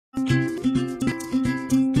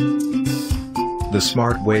the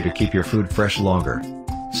smart way to keep your food fresh longer.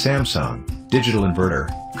 Samsung Digital Inverter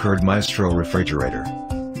Curd Maestro Refrigerator.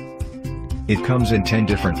 It comes in 10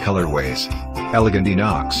 different colorways: Elegant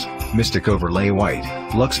Inox, Mystic Overlay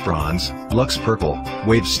White, Luxe Bronze, Luxe Purple,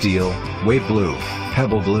 Wave Steel, Wave Blue,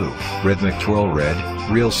 Pebble Blue, Rhythmic Twirl Red,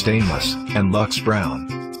 Real Stainless, and Luxe Brown.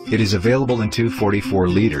 It is available in 244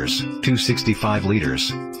 liters, 265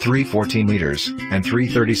 liters, 314 liters, and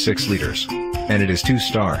 336 liters. And it is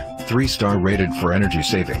 2-star, 3-star rated for energy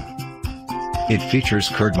saving. It features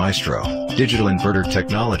Curd Maestro Digital Inverter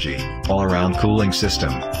technology, all-around cooling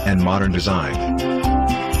system, and modern design.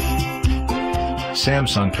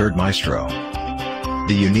 Samsung Curd Maestro,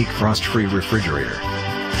 the unique frost-free refrigerator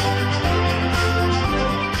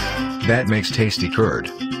that makes tasty curd.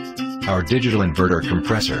 Our digital inverter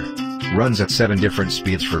compressor runs at 7 different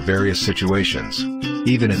speeds for various situations.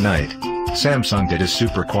 Even at night, Samsung DID is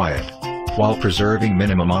super quiet, while preserving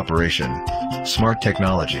minimum operation. Smart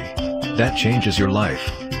technology that changes your life.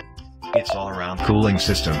 Its all-around cooling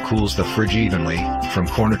system cools the fridge evenly, from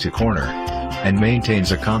corner to corner, and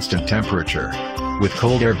maintains a constant temperature, with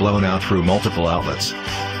cold air blown out through multiple outlets,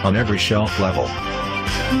 on every shelf level.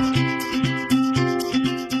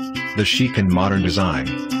 The chic and modern design,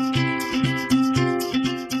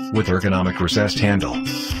 with ergonomic recessed handle,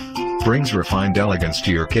 brings refined elegance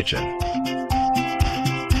to your kitchen.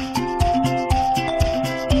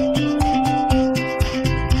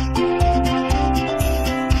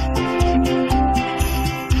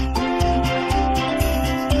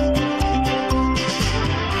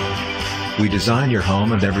 We design your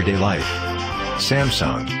home and everyday life.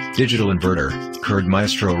 Samsung Digital Inverter Curd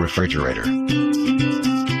Maestro Refrigerator.